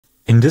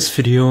In this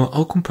video,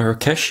 I'll compare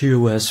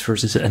CachyOS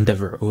versus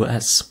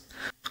EndeavourOS.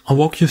 I'll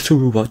walk you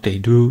through what they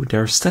do,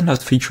 their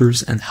standout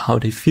features and how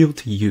they feel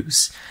to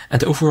use,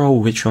 and overall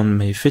which one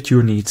may fit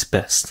your needs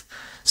best.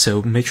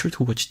 So make sure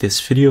to watch this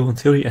video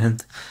until the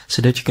end,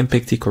 so that you can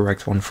pick the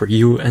correct one for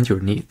you and your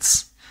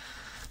needs.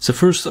 So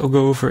first I'll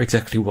go over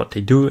exactly what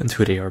they do and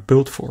who they are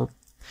built for.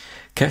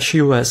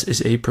 CachyOS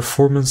is a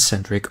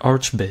performance-centric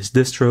Arch-based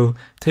distro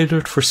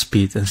tailored for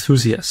speed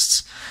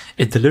enthusiasts.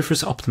 It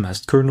delivers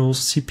optimized kernels,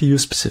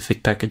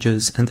 CPU-specific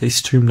packages, and a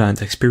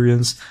streamlined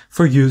experience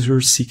for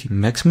users seeking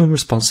maximum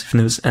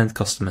responsiveness and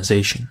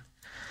customization.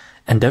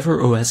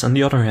 EndeavourOS, on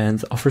the other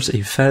hand, offers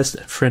a fast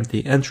and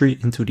friendly entry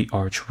into the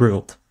Arch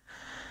world.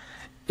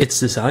 It's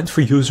designed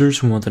for users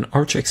who want an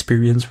Arch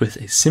experience with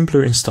a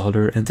simpler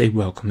installer and a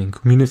welcoming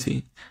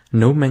community.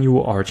 No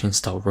manual Arch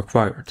install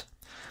required.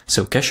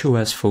 So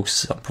CachyOS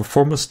focuses on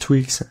performance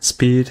tweaks and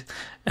speed,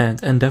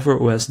 and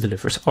EndeavourOS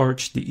delivers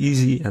Arch the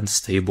easy and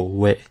stable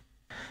way.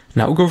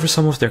 Now I'll go over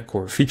some of their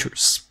core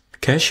features.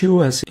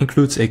 CachyOS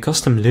includes a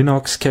custom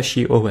Linux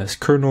CachyOS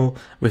kernel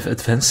with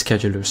advanced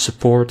scheduler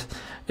support.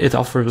 It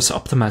offers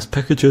optimized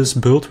packages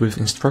built with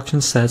instruction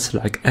sets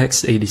like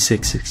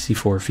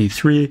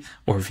x86-64v3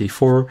 or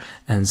v4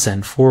 and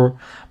Zen4,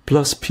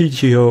 plus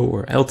PGO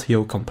or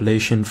LTO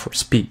compilation for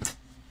speed.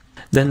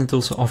 Then it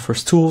also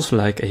offers tools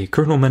like a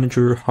kernel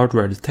manager,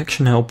 hardware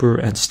detection helper,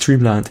 and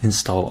streamlined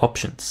install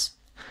options.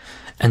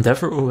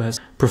 EndeavourOS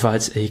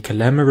provides a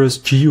glamorous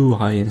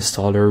GUI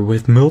installer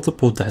with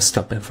multiple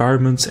desktop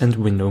environments and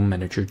window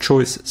manager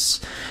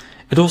choices.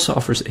 It also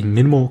offers a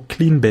minimal,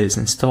 clean base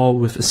install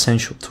with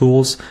essential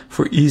tools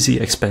for easy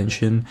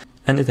expansion,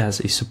 and it has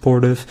a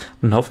supportive,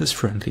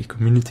 novice-friendly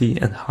community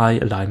and high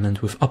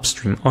alignment with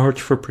upstream Arch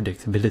for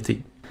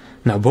predictability.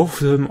 Now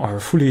both of them are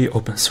fully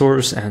open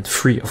source and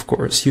free, of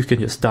course. You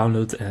can just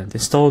download and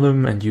install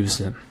them and use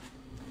them.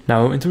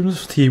 Now in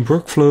terms of the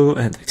workflow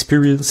and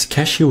experience,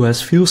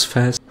 CachyOS feels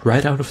fast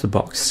right out of the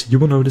box. You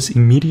will notice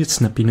immediate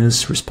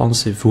snappiness,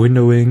 responsive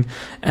windowing,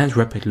 and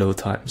rapid load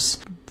times,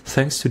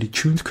 thanks to the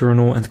tuned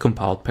kernel and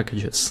compiled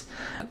packages.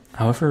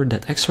 However,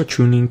 that extra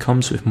tuning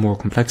comes with more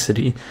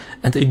complexity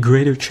and a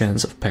greater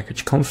chance of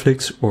package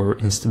conflicts or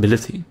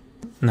instability.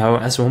 Now,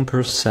 as one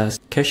person says,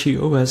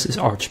 CachyOS is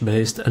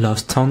Arch-based,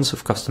 allows tons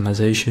of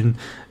customization,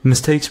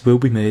 mistakes will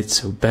be made,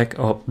 so back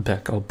up.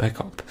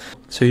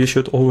 So you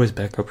should always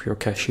back up your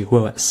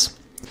CachyOS.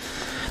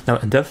 Now,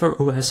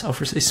 EndeavourOS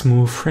offers a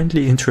smooth,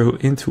 friendly intro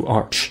into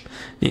Arch.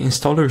 The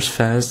installer is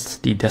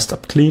fast, the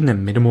desktop clean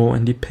and minimal,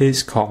 and the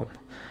pace calm.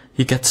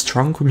 You get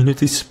strong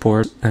community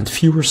support and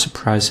fewer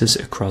surprises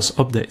across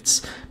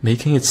updates,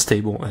 making it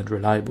stable and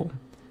reliable.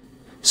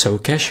 So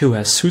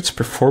CachyOS suits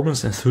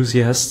performance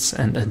enthusiasts,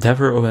 and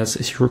EndeavourOS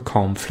is your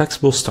calm,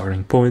 flexible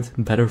starting point,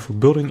 better for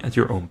building at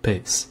your own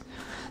pace.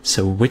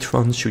 So which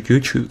one should you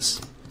choose?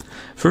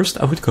 First,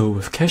 I would go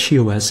with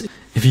CachyOS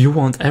if you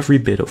want every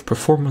bit of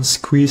performance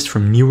squeezed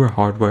from newer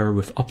hardware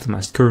with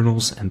optimized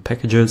kernels and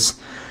packages,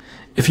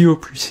 if you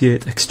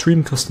appreciate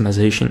extreme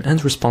customization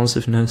and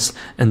responsiveness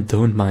and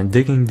don't mind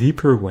digging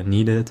deeper when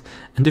needed,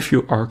 and if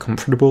you are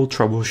comfortable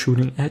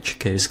troubleshooting edge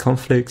case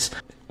conflicts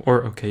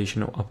or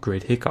occasional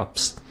upgrade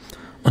hiccups.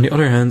 On the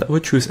other hand, I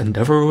would choose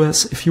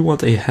EndeavourOS if you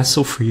want a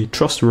hassle-free,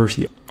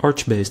 trustworthy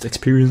Arch-based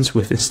experience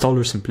with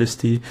installer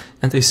simplicity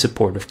and a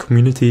supportive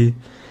community,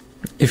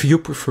 if you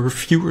prefer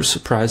fewer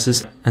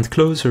surprises and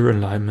closer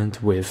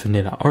alignment with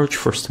vanilla Arch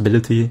for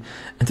stability,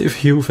 and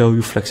if you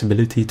value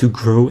flexibility to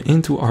grow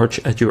into Arch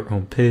at your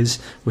own pace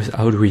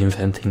without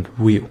reinventing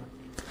the wheel.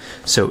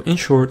 So in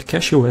short,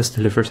 CachyOS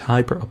delivers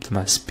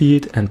hyper-optimized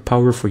speed and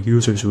power for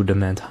users who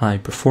demand high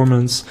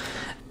performance,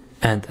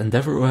 and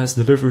EndeavourOS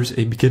delivers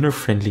a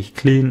beginner-friendly,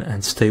 clean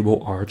and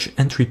stable Arch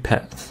entry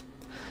path.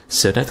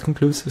 So that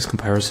concludes this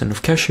comparison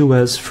of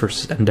CachyOS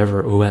versus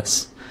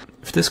EndeavourOS.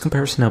 If this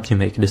comparison helped you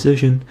make a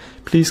decision,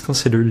 please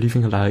consider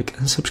leaving a like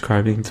and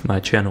subscribing to my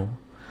channel.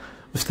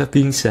 With that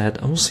being said,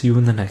 I will see you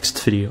in the next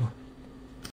video.